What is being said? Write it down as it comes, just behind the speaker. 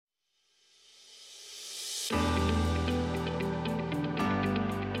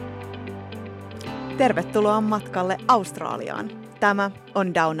Tervetuloa matkalle Australiaan. Tämä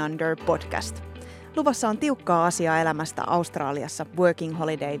on Down Under podcast. Luvassa on tiukkaa asiaa elämästä Australiassa Working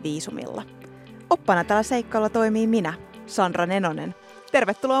Holiday-viisumilla. Oppana tällä seikkailulla toimii minä, Sandra Nenonen.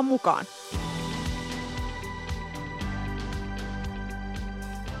 Tervetuloa mukaan!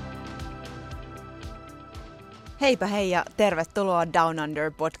 Heipä hei ja tervetuloa Down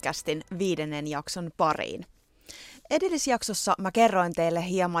Under podcastin 5. jakson pariin. Edellisjaksossa mä kerroin teille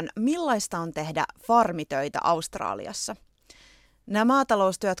hieman, millaista on tehdä farmitöitä Australiassa. Nämä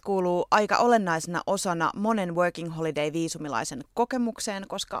maataloustyöt kuuluu aika olennaisena osana monen Working Holiday-viisumilaisen kokemukseen,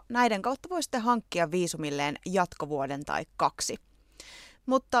 koska näiden kautta voisitte hankkia viisumilleen jatkovuoden tai 2.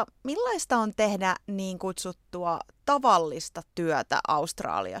 Mutta millaista on tehdä niin kutsuttua tavallista työtä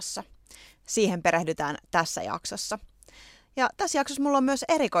Australiassa? Siihen perehdytään tässä jaksossa. Ja tässä jaksossa mulla on myös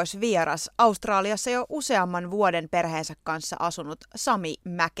erikoisvieras, Australiassa jo useamman vuoden perheensä kanssa asunut Sami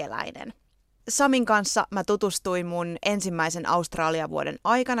Mäkeläinen. Samin kanssa mä tutustuin mun ensimmäisen Australia-vuoden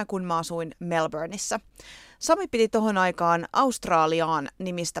aikana, kun mä asuin Melbourneissa. Sami piti tohon aikaan Australiaan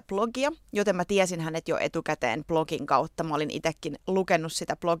nimistä blogia, joten mä tiesin hänet jo etukäteen blogin kautta. Mä olin itsekin lukenut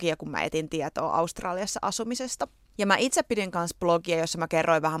sitä blogia, kun mä etin tietoa Australiassa asumisesta. Ja mä itse pidin kanssa blogia, jossa mä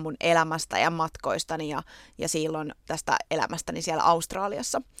kerroin vähän mun elämästä ja matkoistani ja silloin tästä elämästäni siellä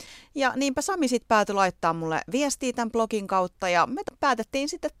Australiassa. Ja niinpä Sami sitten päätyi laittaa mulle viestiä tämän blogin kautta ja me päätettiin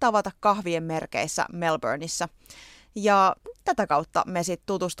sitten tavata kahvien merkeissä Melbourneissa. Ja tätä kautta me sitten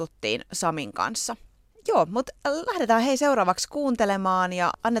tutustuttiin Samin kanssa. Joo, mutta lähdetään seuraavaksi kuuntelemaan ja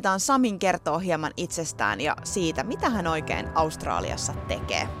annetaan Samin kertoa hieman itsestään ja siitä, mitä hän oikein Australiassa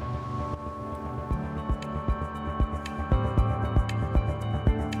tekee.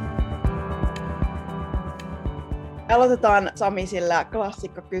 Aloitetaan Sami sillä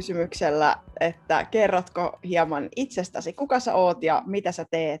klassikkokysymyksellä, että kerrotko hieman itsestäsi, kuka sä oot ja mitä sä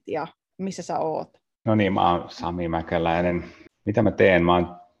teet ja missä sä oot? No niin, mä oon Sami Mäkeläinen. Mitä mä teen? Mä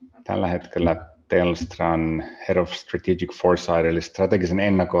oon tällä hetkellä Telstran Head of Strategic Foresight, eli strategisen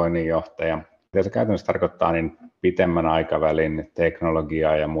ennakoinnin johtaja. Mitä se käytännössä tarkoittaa, niin pitemmän aikavälin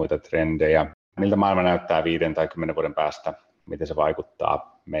teknologiaa ja muita trendejä. Miltä maailma näyttää 5 tai 10 vuoden päästä? Miten se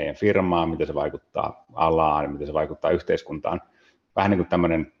vaikuttaa meidän firmaan, miten se vaikuttaa alaan, miten se vaikuttaa yhteiskuntaan. Vähän niin kuin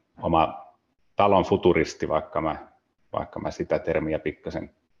tämmöinen oma talon futuristi, vaikka mä sitä termiä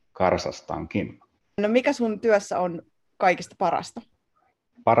pikkasen karsastankin. No mikä sun työssä on kaikista parasta?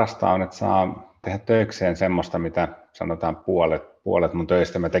 Parasta on, että saa tehdä töikseen semmoista, mitä sanotaan puolet mun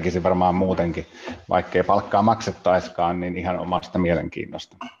töistä. Mä tekisin varmaan muutenkin, vaikkei palkkaa maksettaiskaan, niin ihan omasta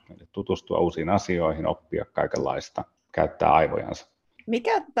mielenkiinnosta. Eli tutustua uusiin asioihin, oppia kaikenlaista, käyttää aivojansa.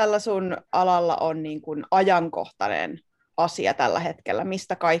 Mikä tällä sun alalla on niin kuin ajankohtainen asia tällä hetkellä?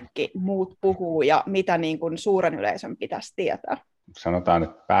 Mistä kaikki muut puhuu ja mitä niin kuin suuren yleisön pitäisi tietää? Sanotaan,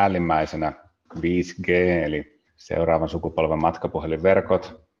 että päällimmäisenä 5G, eli seuraavan sukupolven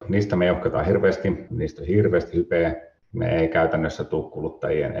matkapuhelinverkot. Niistä me johkataan hirveästi, niistä on hirveästi hypeä. Me ei käytännössä tule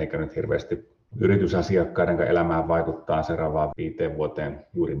kuluttajien eikä nyt hirveästi yritysasiakkaiden elämään vaikuttaa seuraavaan 5 vuoteen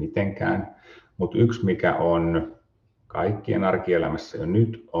juuri mitenkään. Mutta yksi mikä on kaikkien arkielämässä jo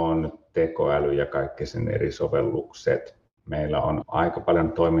nyt on tekoäly ja kaikki sen eri sovellukset. Meillä on aika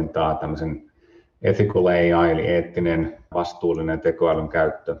paljon toimintaa tämmöisen ethical AI, eli eettinen, vastuullinen tekoälyn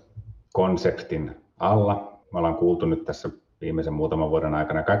käyttö konseptin alla. Me ollaan kuultu nyt tässä viimeisen muutaman vuoden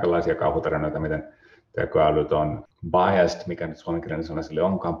aikana kaikenlaisia kauhutarinoita, miten tekoälyt on biased, mikä nyt suomenkielinen sana sille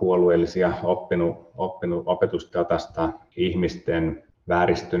onkaan, puolueellisia, oppinut opetusdatasta ihmisten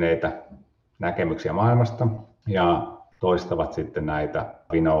vääristyneitä näkemyksiä maailmasta ja toistavat sitten näitä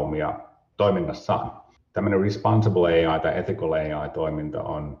vinoumia toiminnassaan. Tämmöinen responsible AI tai ethical AI-toiminta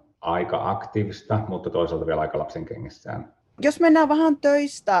on aika aktiivista, mutta toisaalta vielä aika lapsenkengissään. Jos mennään vähän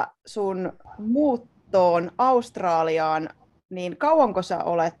töistä sun muuttoon Australiaan, niin kauanko sä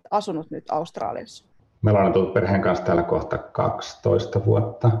olet asunut nyt Australiassa? Meillä on tullut perheen kanssa täällä kohta 12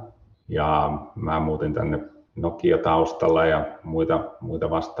 vuotta ja mä muutin tänne Nokia-taustalla ja muita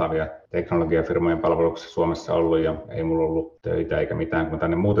vastaavia teknologiafirmojen palveluksessa Suomessa ollut ja ei mulla ollut töitä eikä mitään, kun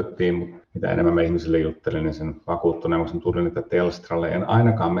tänne muutettiin, mutta mitä enemmän mä ihmisille juttelin, niin sen vakuuttuneemmin tulin, että Telstralle en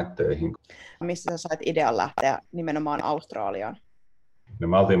ainakaan mene töihin. Missä sä sait idean lähteä nimenomaan Australiaan? No,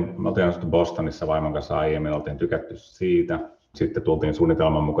 me oltiin asuttu Bostonissa vaimon kanssa aiemmin, oltiin tykätty siitä. Sitten tultiin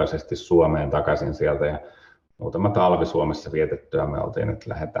suunnitelman mukaisesti Suomeen takaisin sieltä ja muutama talvi Suomessa vietettyä me oltiin, että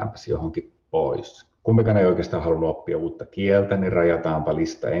lähdetäänpäs johonkin pois. Kumpikaan ei oikeastaan halunnut oppia uutta kieltä, niin rajataanpa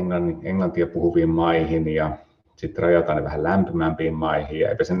lista englantia puhuviin maihin ja sitten rajataan ne vähän lämpimämpiin maihin ja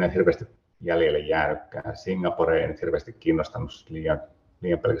eipä sinne hirveästi jäljelle jäänytkään. Singapore ei nyt hirveästi kiinnostanut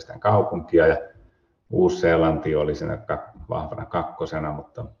liian pelkästään kaupunkia ja Uusi-Seelanti oli siinä vahvana kakkosena,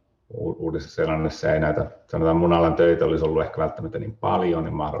 mutta Uudessa-Seelannissa ei näitä, sanotaan mun alan töitä olisi ollut ehkä välttämättä niin paljon,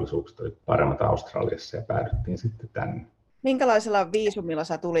 niin mahdollisuukset oli paremmat Australiassa ja päädyttiin sitten tänne. Minkälaisella viisumilla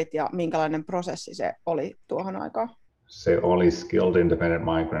sä tulit ja minkälainen prosessi se oli tuohon aikaan? Se oli Skilled Independent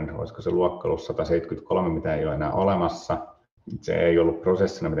Migrant, olisiko se luokka ollut 173, mitä ei ole enää olemassa. Se ei ollut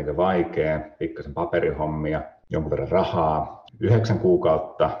prosessina mitenkään vaikea, pikkasen paperihommia, jonkun verran rahaa. 9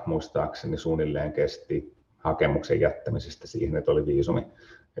 kuukautta muistaakseni suunnilleen kesti hakemuksen jättämisestä siihen, että oli viisumi.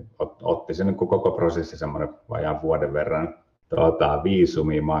 Otti sen koko prosessi semmoinen vajaan vuoden verran.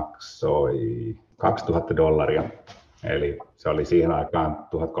 Viisumi maksoi $2,000, eli se oli siihen aikaan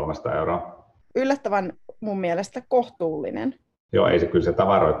 1 300 €. Yllättävän mun mielestä kohtuullinen. Joo, ei se kyllä se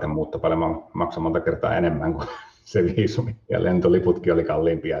tavaroiden muutto paljon maksoi monta kertaa enemmän kuin se viisumi. Ja lentoliputkin oli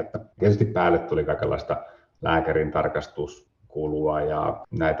kalliimpia. Että tietysti päälle tuli kaikenlaista lääkärin tarkastuskulua ja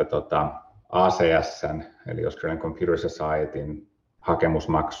näitä ACS:n, eli Australian Computer Societyn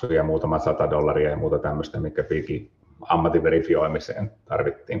hakemusmaksuja, muutama $100 ja muuta tämmöistä, mikä piti ammatin verifioimiseen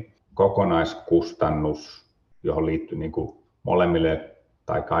tarvittiin. Kokonaiskustannus, johon liittyi niin kuin molemmille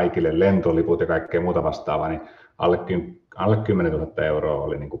tai kaikille lentoliput ja kaikkea muuta vastaavaa, niin alle 10 000 €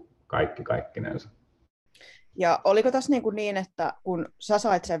 oli niin kuin kaikkinensa. Ja oliko tässä niin, että kun sä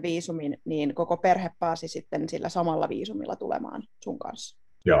sait sen viisumin, niin koko perhe pääsi sitten sillä samalla viisumilla tulemaan sun kanssa?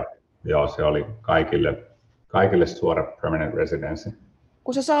 Joo, se oli kaikille suora permanent residency.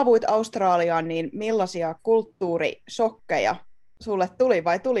 Kun sä saavuit Australiaan, niin millaisia kulttuurisokkeja sulle tuli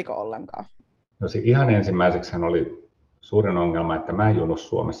vai tuliko ollenkaan? No se ihan ensimmäiseksihän oli suurin ongelma, että mä en juonut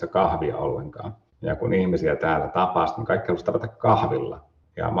Suomessa kahvia ollenkaan. Ja kun ihmisiä täällä tapasi, niin kaikki halusivat tavata kahvilla.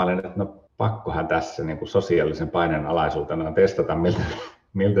 Ja mä olin, että no pakkohan tässä niin kuin sosiaalisen paineen alaisuutena testata,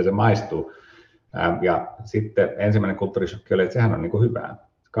 miltä se maistuu. Ja sitten ensimmäinen kulttuurishokki oli, että sehän on niin kuin hyvää.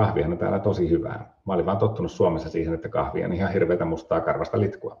 Kahvihan on täällä tosi hyvää. Mä olin vaan tottunut Suomessa siihen, että kahvi on ihan hirveätä mustaa karvasta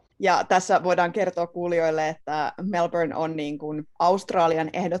litkua. Ja tässä voidaan kertoa kuulijoille, että Melbourne on niin kuin Australian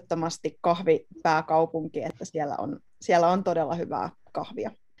ehdottomasti kahvipääkaupunki, että siellä on todella hyvää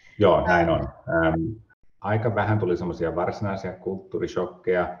kahvia. Joo, näin on. Aika vähän tuli semmoisia varsinaisia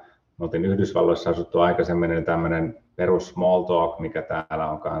kulttuurishokkeja. Me oltiin Yhdysvalloissa asuttu aikaisemmin, niin tämmöinen perus small talk, mikä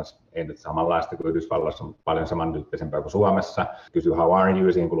täällä on kanssa, ei nyt samanlaista kuin Yhdysvalloissa, mutta paljon samantyyppisempää kuin Suomessa. Kysyy how are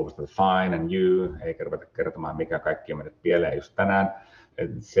you, siihen kuuluu vasta fine and you, eikä ruveta kertomaan mikä kaikki on mennyt pieleen just tänään.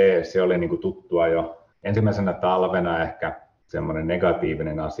 Se oli niin kuin tuttua jo. Ensimmäisenä talvena ehkä semmoinen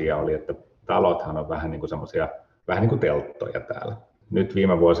negatiivinen asia oli, että talothan on vähän niin kuin semmoisia, vähän niin kuin telttoja täällä. Nyt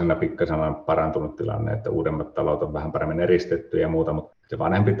viime vuosina pikkasen on parantunut tilanne, että uudemmat talot on vähän paremmin eristetty ja muuta, mutta se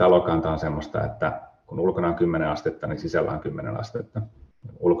vanhempi talokanta on semmoista, että kun ulkona on 10 astetta, niin sisällä on 10 astetta.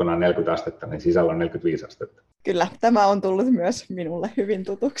 Ulkona on 40 astetta, niin sisällä on 45 astetta. Kyllä, tämä on tullut myös minulle hyvin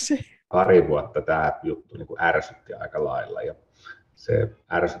tutuksi. Pari vuotta tämä juttu niin kuin ärsytti aika lailla ja se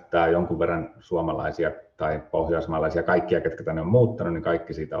ärsyttää jonkun verran suomalaisia tai pohjoismaalaisia, kaikkia, ketkä tänne on muuttanut, niin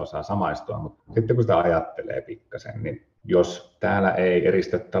kaikki siitä osaa samaistua. Mutta sitten kun sitä ajattelee pikkasen, niin jos täällä ei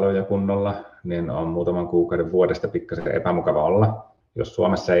eristä taloja kunnolla, niin on muutaman kuukauden vuodesta pikkasen epämukava olla. Jos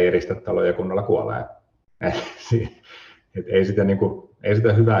Suomessa ei eristä taloja kunnolla, kuolee. Ei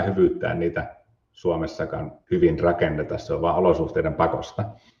sitä hyvää hyvyyttää niitä Suomessakaan hyvin rakenneta, se on vaan olosuhteiden pakosta.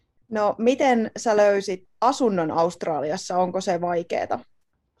 No, miten sä löysit asunnon Australiassa? Onko se vaikeaa?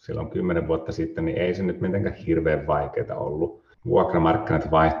 Silloin 10 vuotta sitten niin ei se nyt mitenkään hirveän vaikeaa ollut.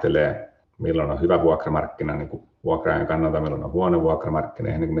 Vuokramarkkinat vaihtelee, milloin on hyvä vuokramarkkina niin kuin vuokraajan kannalta, milloin on huono vuokramarkkina,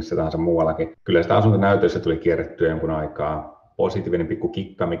 niin kuin missä tahansa muuallakin. Kyllä sitä asuntonäytöissä tuli kierrettyä jonkun aikaa. Positiivinen pikku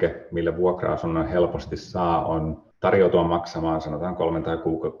kikka, millä vuokra-asunnon helposti saa, on tarjoutua maksamaan sanotaan 3 tai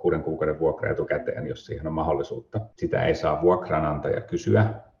 6 kuukauden vuokra etukäteen, jos siihen on mahdollisuutta. Sitä ei saa vuokranantaja kysyä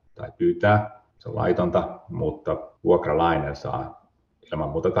tai pyytää, se on laitonta, mutta vuokralainen saa ilman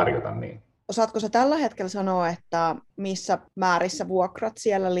muuta tarjota niin. Osaatko sä tällä hetkellä sanoa, että missä määrissä vuokrat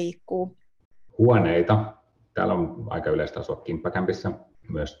siellä liikkuu? Huoneita. Täällä on aika yleistä asua kimppakämpissä,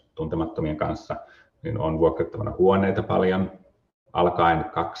 myös tuntemattomien kanssa, niin on vuokrattavana huoneita paljon. Alkaen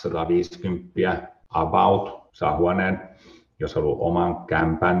 250 about saa huoneen. Jos haluaa oman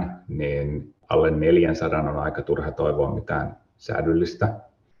kämpän, niin alle 400 on aika turha toivoa mitään säädyllistä.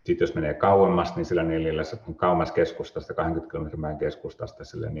 Sitten jos menee kauemmas, niin sillä 400 on kauemmas keskustasta, 20 kilometrin keskustasta,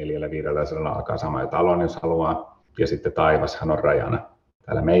 sillä 400-500 alkaa sama talon, jos haluaa. Ja sitten taivashan on rajana.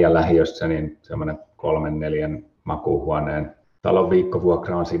 Täällä meidän lähiössä niin semmoinen 3-4 makuuhuoneen talon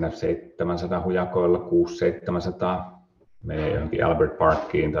viikkovuokra on siinä 700 hujakoilla, 600-700. Menee johonkin Albert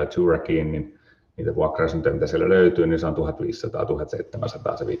Parkiin tai Turakiin, niin niitä vuokra-asuntoja, mitä siellä löytyy, niin se on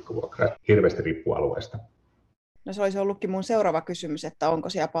 1500-1700 se viikkovuokra. Hirveästi riippuu alueesta. No se olisi ollutkin mun seuraava kysymys, että onko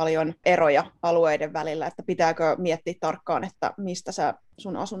siellä paljon eroja alueiden välillä, että pitääkö miettiä tarkkaan, että mistä sä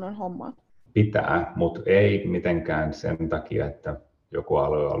sun asunnon hommaat? Pitää, mutta ei mitenkään sen takia, että joku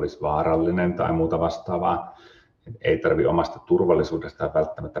alue olisi vaarallinen tai muuta vastaavaa. Ei tarvitse omasta turvallisuudestaan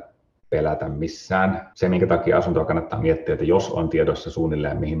välttämättä pelätä missään. Se, minkä takia asuntoa kannattaa miettiä, että jos on tiedossa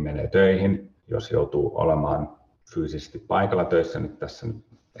suunnilleen, mihin menee töihin, jos joutuu olemaan fyysisesti paikalla töissä, nyt tässä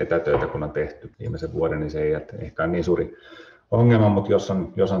etätöitä kun on tehty viimeisen vuoden, niin se ei ehkä ole niin suuri ongelma, mutta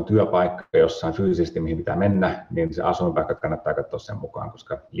jos on työpaikka jossain fyysisesti, mihin pitää mennä, niin se asuinpaikka kannattaa katsoa sen mukaan,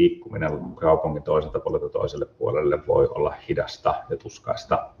 koska liikkuminen kaupungin toiselta puolelta toiselle puolelle voi olla hidasta ja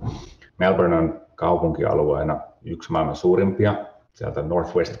tuskaista. Melbourne on kaupunkialueena yksi maailman suurimpia. Sieltä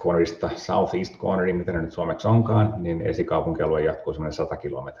Northwest Cornerista Southeast Corneriin, mitä ne nyt suomeksi onkaan, niin esikaupunkialue jatkuu semmoinen 100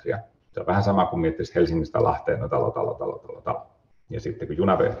 kilometriä. Se on vähän sama kuin miettisi Helsingistä Lahteen, no talo. Ja sitten kun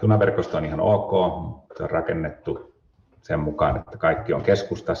junaverkosto on ihan ok, se on rakennettu sen mukaan, että kaikki on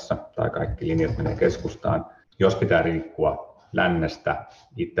keskustassa tai kaikki linjat menee keskustaan. Jos pitää liikkua lännestä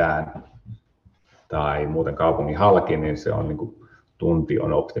itään tai muuten kaupungin halki, niin se on niin kuin tunti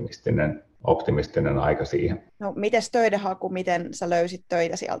on optimistinen aika siihen. No mites töidenhaku, miten sä löysit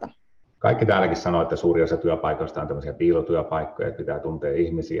töitä sieltä? Kaikki täälläkin sanoo, että suuri osa työpaikoista on tämmöisiä piilotyöpaikkoja, että pitää tuntea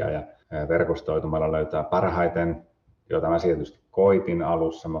ihmisiä ja verkostoitumalla löytää parhaiten, jota mä tietysti koitin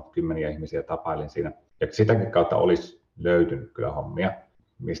alussa, mutta kymmeniä ihmisiä tapailin siinä. Ja sitäkin kautta olisi löytynyt kyllä hommia.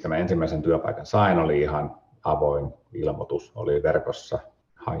 Mistä mä ensimmäisen työpaikan sain, oli ihan avoin ilmoitus, oli verkossa,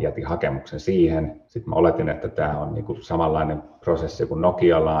 jätin hakemuksen siihen. Sitten mä oletin, että tämä on niinku samanlainen prosessi kuin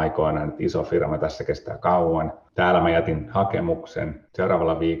Nokialla aikoinaan, että iso firma, tässä kestää kauan. Täällä mä jätin hakemuksen.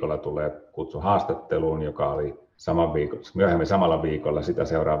 Seuraavalla viikolla tulee kutsu haastatteluun, joka oli myöhemmin samalla viikolla. Sitä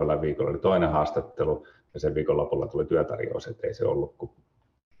seuraavalla viikolla oli toinen haastattelu ja sen viikon lopulla tuli työtarjous, että ei se ollut kuin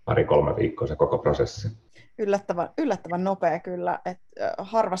 2-3 viikkoa se koko prosessi. Yllättävän nopea kyllä, että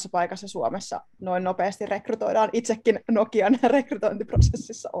harvassa paikassa Suomessa noin nopeasti rekrytoidaan, itsekin Nokian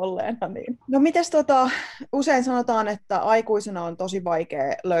rekrytointiprosessissa olleena. Niin. No mites usein sanotaan, että aikuisena on tosi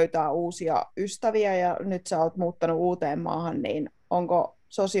vaikea löytää uusia ystäviä ja nyt sä oot muuttanut uuteen maahan, niin onko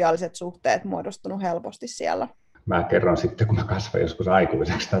sosiaaliset suhteet muodostunut helposti siellä? Mä kerron sitten, kun mä kasvan joskus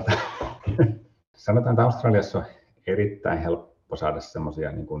aikuiseksi tätä. Sanotaan, että Australiassa on erittäin helppo saada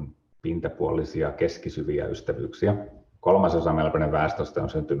semmoisia niin kuin pintapuolisia, keskisyviä ystävyyksiä. 3/3 Melbournen väestöstä on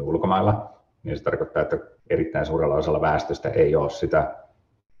syntynyt ulkomailla, niin se tarkoittaa, että erittäin suurella osalla väestöstä ei ole sitä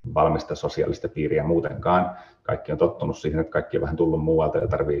valmista sosiaalista piiriä muutenkaan. Kaikki on tottunut siihen, että kaikki on vähän tullut muualta ja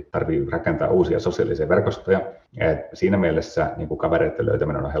tarvii rakentaa uusia sosiaalisia verkostoja. Et siinä mielessä niin kuin kavereiden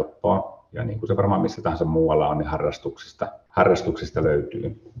löytäminen on helppoa, ja niin kuin se varmaan missä tahansa muualla on, niin harrastuksista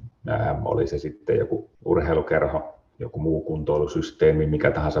löytyy. Oli se sitten joku urheilukerho, joku muu kuntoilusysteemi,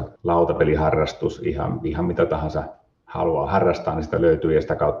 mikä tahansa lautapeliharrastus, ihan mitä tahansa haluaa harrastaa, niin sitä löytyy ja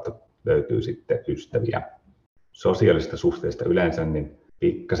sitä kautta löytyy sitten ystäviä. Sosiaalista suhteista yleensä niin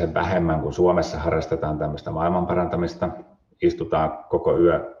pikkasen vähemmän kuin Suomessa harrastetaan tämmöistä maailmanparantamista. Istutaan koko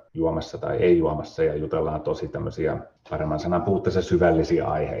yö juomassa tai ei juomassa ja jutellaan tosi tämmöisiä paremman sanan puutteessa syvällisiä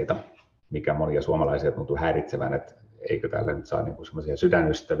aiheita, mikä monia suomalaisia tuntuu häiritsevän, että eikö täällä nyt saa niinku semmoisia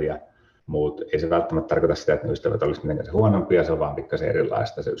sydänystäviä. Mutta ei se välttämättä tarkoita sitä, että ne ystävät olisivat mitenkään huonompia, se on vaan pikkasen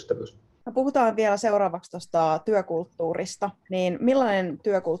erilaista se ystävyys. No puhutaan vielä seuraavaksi tuosta työkulttuurista. Niin millainen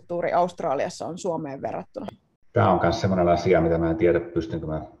työkulttuuri Australiassa on Suomeen verrattuna? Tämä on myös sellainen asia, mitä mä en tiedä, pystynkö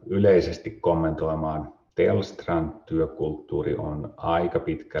mä yleisesti kommentoimaan. Telstran työkulttuuri on aika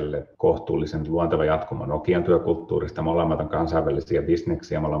pitkälle kohtuullisen luonteva jatkumo Nokian työkulttuurista. Molemmat on kansainvälisiä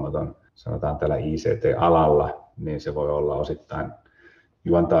bisneksiä, molemmat on sanotaan tällä ICT-alalla, niin se voi olla osittain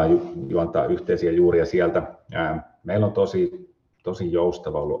juontaa yhteisiä juuria sieltä. Meillä on tosi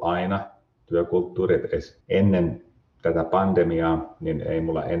joustava ollut aina työkulttuuri. Ennen tätä pandemiaa, niin ei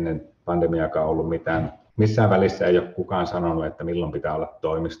mulla ennen pandemiaakaan ollut mitään. Missään välissä ei ole kukaan sanonut, että milloin pitää olla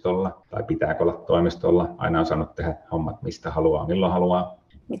toimistolla tai pitääkö olla toimistolla. Aina on saanut tehdä hommat mistä haluaa, milloin haluaa.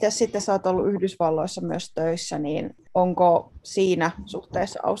 Mitäs sitten sä oot ollut Yhdysvalloissa myös töissä, niin onko siinä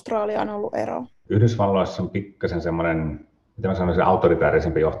suhteessa Australiaan ollut ero? Yhdysvalloissa on pikkasen semmoinen, mitä mä sanoisin,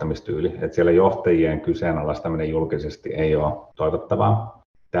 autoritäärisempi johtamistyyli. Että siellä johtajien kyseenalaistaminen julkisesti ei ole toivottavaa.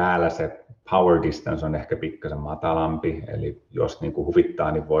 Täällä se power distance on ehkä pikkasen matalampi, eli jos niin kuin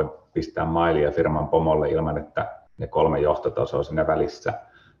huvittaa, niin voi pistää mailia firman pomolle ilman, että ne 3 johtotasoa siinä välissä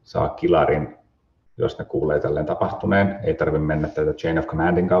saa kilarin, jos ne kuulee tälleen tapahtuneen. Ei tarvitse mennä tätä chain of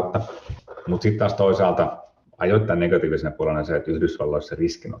commandin kautta. Mutta sitten taas toisaalta ajoittain negatiivisena puolena se, että Yhdysvalloissa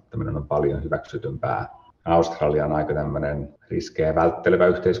riskinottaminen on paljon hyväksytympää. Australia on aika tämmöinen riskejä välttelevä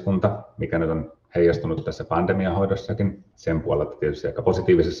yhteiskunta, mikä nyt on heijastunut tässä pandemian hoidossakin. Sen puolelta tietysti aika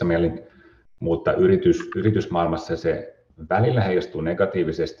positiivisessa mielin. mutta yritysmaailmassa se välillä heijastuu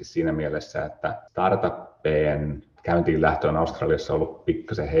negatiivisesti siinä mielessä, että startuppien käyntiin lähtö on Australiassa ollut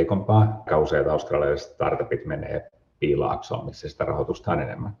pikkasen heikompaa. Useat australialaiset startupit menee piilaaksoon, missä sitä rahoitusta on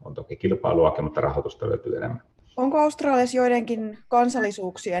enemmän. On toki kilpailuakin, mutta rahoitusta löytyy enemmän. Onko Australiassa joidenkin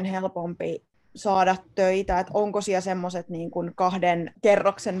kansallisuuksien helpompi saada töitä? Että onko siellä semmoiset niin kuin 2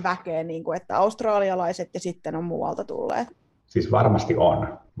 kerroksen väkeä, niin kuin, että australialaiset ja sitten on muualta tulleet? Siis varmasti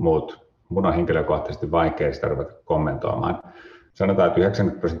on, mutta mun on henkilökohtaisesti vaikea sitä ruveta kommentoimaan. Sanotaan, että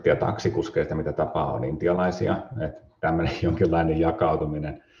 90% taksikuskeista, mitä tapaa, on intialaisia. Että tämmöinen jonkinlainen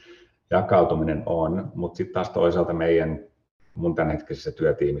jakautuminen on, mutta sitten taas toisaalta mun tämänhetkisessä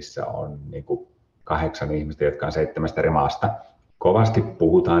työtiimissä on niin kuin 8 ihmistä, jotka on 7 eri maasta. Kovasti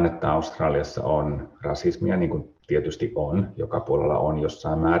puhutaan, että Australiassa on rasismia, niin kuin tietysti on, joka puolella on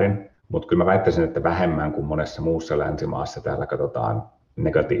jossain määrin, mutta kyllä mä väittäisin, että vähemmän kuin monessa muussa länsimaassa täällä katsotaan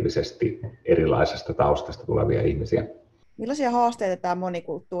negatiivisesti erilaisesta taustasta tulevia ihmisiä. Millaisia haasteita tämä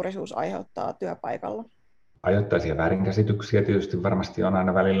monikulttuurisuus aiheuttaa työpaikalla? Ajoittaisia väärinkäsityksiä tietysti varmasti on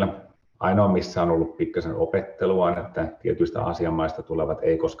aina välillä. Ainoa, missä on ollut pikkasen opettelua, on, että tietyistä asianmaista tulevat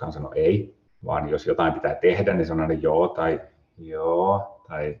ei koskaan sano ei, vaan jos jotain pitää tehdä, niin sanon aina joo,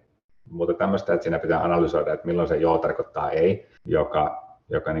 tai muuta tämmöistä, että siinä pitää analysoida, että milloin se joo tarkoittaa ei,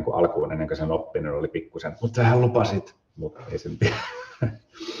 joka niin kuin alkuun ennen kuin sen oppinut oli pikkusen, mutta sähän lupasit, mutta ei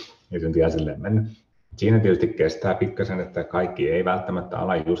sen ihan silleen mennyt. Siinä tietysti kestää pikkasen, että kaikki ei välttämättä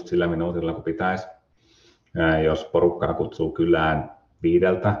ala just sillä minuutilla, kun pitäisi. Jos porukkaa kutsuu kylään 5,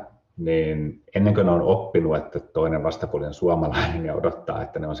 niin ennen kuin ne on oppinut, että toinen vastapuoli on suomalainen ja odottaa,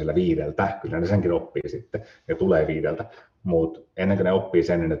 että ne on siellä 5, kyllä ne senkin oppii sitten ja tulee 5, mutta ennen kuin ne oppii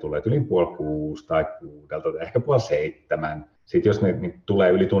sen, niin ne tulee yli 5:30 tai 6 tai ehkä 6:30. Sitten jos ne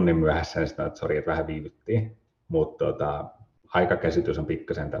tulee yli tunnin myöhässä, niin sitten että sori, että vähän viivyttiin, mutta aikakäsitys on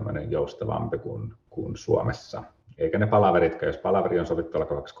pikkasen tämmöinen joustavampi kuin Suomessa. Eikä ne palaveritkään, jos palaveri on sovittu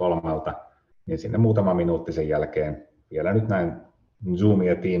alkavaksi 3, niin sinne muutama minuutti sen jälkeen, vielä nyt näin Zoom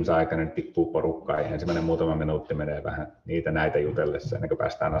ja Teams aikana niin tippuu porukkaa ja ensimmäinen muutama minuutti menee vähän näitä jutellessa ennen kuin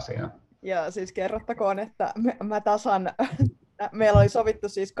päästään asiaan. Ja siis kerrottakoon, että mä tasan, meillä oli sovittu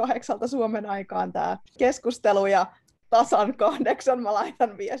siis 8 Suomen aikaan tämä keskustelu ja tasan 8 mä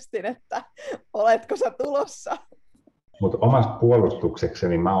laitan viestin, että oletko sä tulossa? Mutta omasta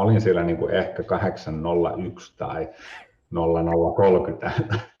puolustuksekseni mä olin siellä niinku ehkä 8:01 tai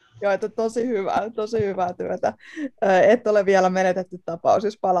 00:30. Joo, että tosi hyvää työtä. Et ole vielä menetetty tapaus,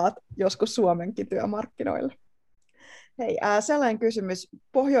 jos palaat joskus Suomenkin työmarkkinoille. Hei, sellainen kysymys.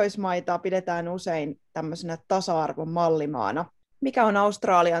 Pohjoismaita pidetään usein tämmöisenä tasa-arvon mallimaana. Mikä on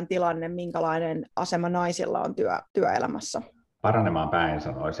Australian tilanne, minkälainen asema naisilla on työelämässä? Paranemaan päin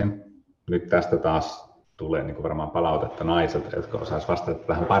sanoisin. Nyt tästä taas tulee niin kuin varmaan palautetta naisilta, jotka osaisivat vastata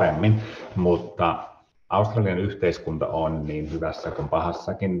tähän paremmin, mutta Australian yhteiskunta on niin hyvässä kuin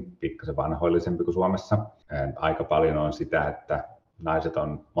pahassakin, pikkasen vanhoillisempi kuin Suomessa. Aika paljon on sitä, että naiset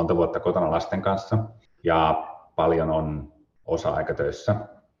on monta vuotta kotona lasten kanssa ja paljon on osa-aikatöissä.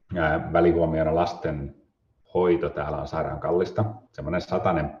 Välihuomiona lasten hoito täällä on sairaan kallista. Semmoinen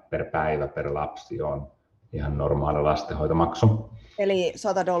 100 per päivä per lapsi on ihan normaali lastenhoitomaksu. Eli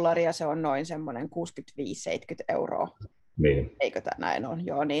 $100 se on noin semmoinen 65-70 euroa. Niin. Eikö tämä näin on?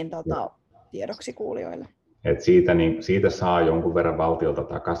 Joo, niin tiedoksi kuulijoille. Et siitä saa jonkun verran valtiolta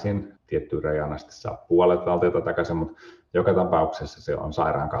takaisin. Tiettyyn rajan asti saa puolet valtiolta takaisin, mutta joka tapauksessa se on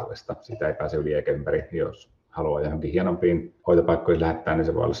sairaan kallista. Sitä ei pääse yli eikä ympäri. Jos haluaa johonkin hienompiin hoitopaikkoihin lähettää, niin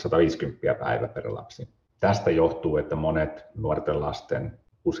se voi olla 150 päivä per lapsi. Tästä johtuu, että monet nuorten lasten,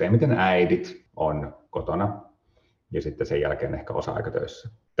 useimmiten äidit, on kotona ja sitten sen jälkeen ehkä osa-aikatöissä.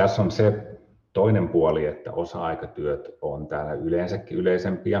 Tässä on se toinen puoli, että osa-aikatyöt on täällä yleensäkin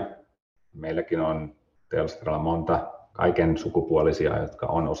yleisempiä. Meilläkin on Telstralla monta kaiken sukupuolisia, jotka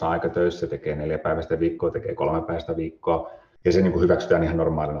on osa-aikatöissä, tekee 4-päiväistä viikkoa, tekee 3-päiväistä viikkoa, ja se niin kuin hyväksytään ihan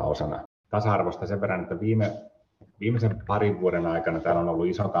normaalina osana. Tasa-arvosta sen verran, että viimeisen parin vuoden aikana täällä on ollut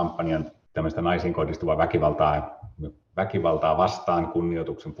iso kampanja tämmöistä naisiin kohdistuvaa väkivaltaa vastaan,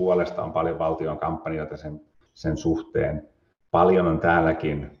 kunnioituksen puolesta on paljon valtion kampanjoita sen suhteen. Paljon on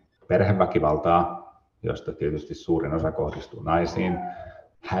täälläkin perheväkivaltaa, josta tietysti suurin osa kohdistuu naisiin.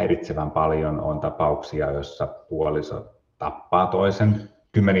 Häiritsevän paljon on tapauksia, joissa puoliso tappaa toisen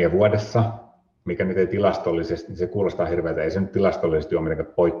 10 vuodessa, mikä nyt ei tilastollisesti, niin se kuulostaa hirveältä, ei se nyt tilastollisesti ole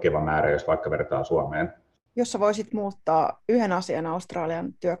mitenkään poikkeava määrä, jos vaikka vertaa Suomeen. Jos sä voisit muuttaa yhden asian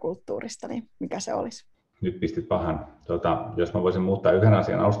Australian työkulttuurista, niin mikä se olisi? Nyt pistit pahan. Jos mä voisin muuttaa yhden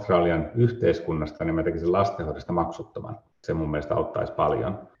asian Australian yhteiskunnasta, niin mä tekisin lastenhoidosta maksuttoman. Se mun mielestä auttaisi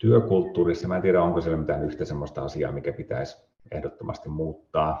paljon. Työkulttuurissa mä en tiedä, onko siellä mitään yhtä semmoista asiaa, mikä pitäisi ehdottomasti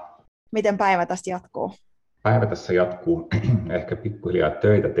muuttaa. Miten päivä tästä jatkuu? Päivä tässä jatkuu ehkä pikkuhiljaa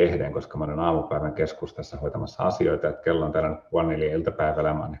töitä tehden, koska mä olen aamupäivän keskustassa hoitamassa asioita. Että kello on täällä nyt 3:30 iltapäivällä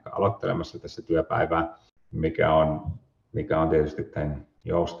ja mä olen ehkä aloittelemassa tässä työpäivää, mikä on tietysti tämän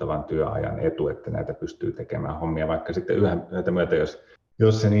joustavan työajan etu, että näitä pystyy tekemään hommia vaikka sitten yötä myötä,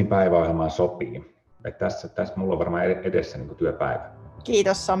 jos se niin päiväohjelmaan sopii. Että tässä mulla on varmaan edessä niin kuin työpäivä.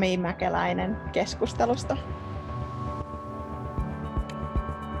 Kiitos Sami Mäkeläinen keskustelusta.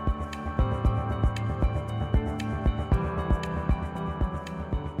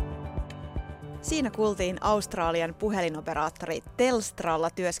 Siinä kuultiin Australian puhelinoperaattori Telstralla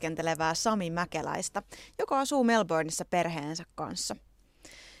työskentelevää Sami Mäkeläistä, joka asuu Melbourneissa perheensä kanssa.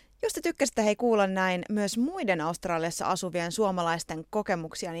 Jos te tykkäsitte kuulla näin myös muiden Australiassa asuvien suomalaisten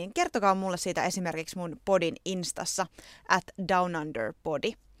kokemuksia, niin kertokaa mulle siitä esimerkiksi mun podin instassa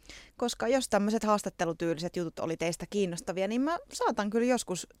 @downunderpodi. Koska jos tämmöiset haastattelutyyliset jutut oli teistä kiinnostavia, niin mä saatan kyllä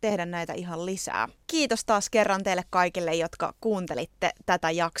joskus tehdä näitä ihan lisää. Kiitos taas kerran teille kaikille, jotka kuuntelitte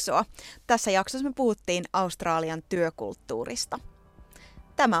tätä jaksoa. Tässä jaksossa me puhuttiin Australian työkulttuurista.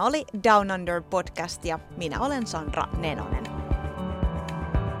 Tämä oli Down Under podcast ja minä olen Sandra Nenonen.